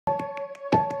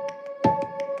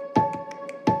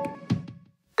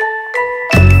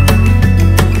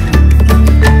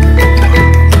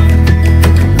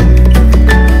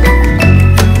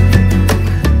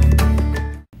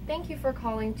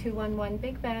calling 211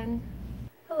 Big Ben.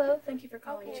 Hello, thank you for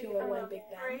calling 211 Big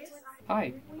Ben.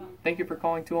 Hi, thank you for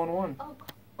calling 211.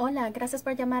 Hola, gracias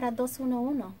por llamar a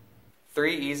 211.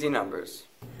 3 easy numbers.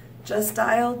 Just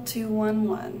dial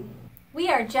 211. We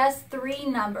are just 3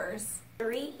 numbers.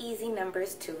 3 easy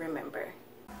numbers to remember.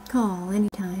 Call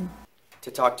anytime.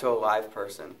 To talk to a live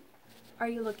person. Are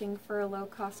you looking for a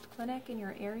low-cost clinic in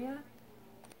your area?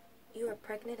 You are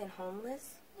pregnant and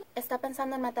homeless? ¿Está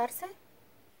pensando en matarse?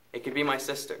 It could be my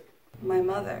sister. My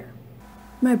mother.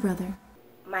 My brother.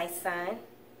 My son?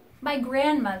 My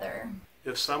grandmother.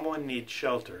 If someone needs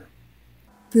shelter.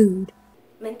 Food.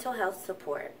 Mental health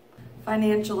support.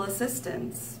 Financial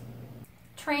assistance.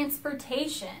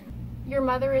 Transportation. Your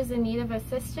mother is in need of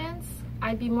assistance?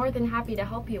 I'd be more than happy to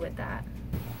help you with that.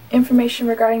 Information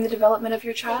regarding the development of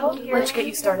your child? Let's get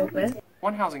you started with.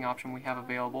 One housing option we have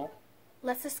available.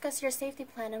 Let's discuss your safety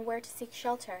plan and where to seek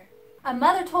shelter. A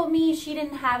mother told me she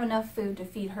didn't have enough food to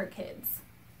feed her kids.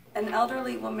 An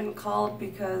elderly woman called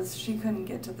because she couldn't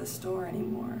get to the store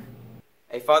anymore.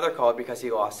 A father called because he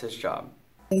lost his job.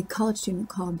 A college student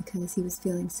called because he was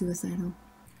feeling suicidal.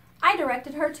 I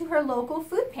directed her to her local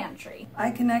food pantry.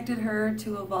 I connected her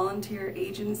to a volunteer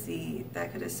agency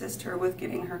that could assist her with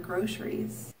getting her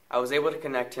groceries. I was able to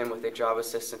connect him with a job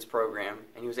assistance program,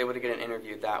 and he was able to get an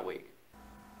interview that week.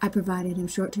 I provided him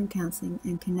short-term counseling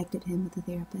and connected him with a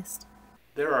therapist.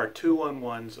 There are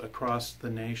 211s across the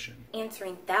nation.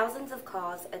 Answering thousands of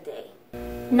calls a day.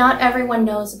 Not everyone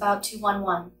knows about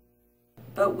 211.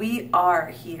 But we are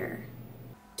here.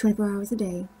 24 hours a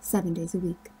day, 7 days a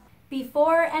week.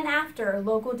 Before and after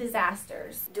local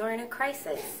disasters. During a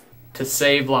crisis. To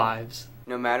save lives.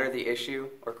 No matter the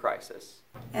issue or crisis.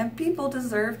 And people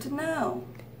deserve to know.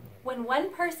 When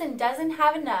one person doesn't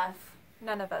have enough,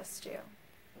 None of us do.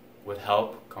 With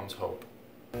help comes hope.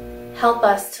 Help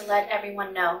us to let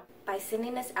everyone know. By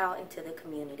sending us out into the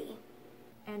community.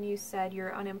 And you said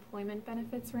your unemployment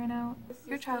benefits ran out?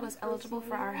 Your child is eligible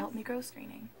for our Help Me Grow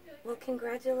screening. Well,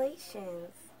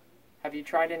 congratulations. Have you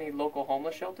tried any local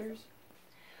homeless shelters?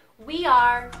 we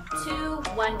are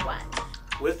 211.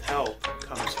 With help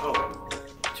comes hope.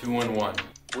 211.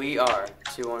 We are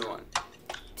 211.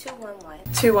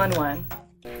 211. 211.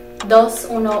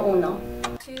 211.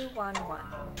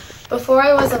 211. Before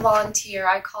I was a volunteer,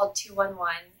 I called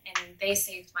 211 and they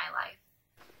saved my life.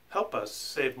 Help us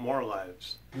save more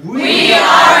lives. We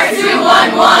are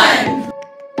 211!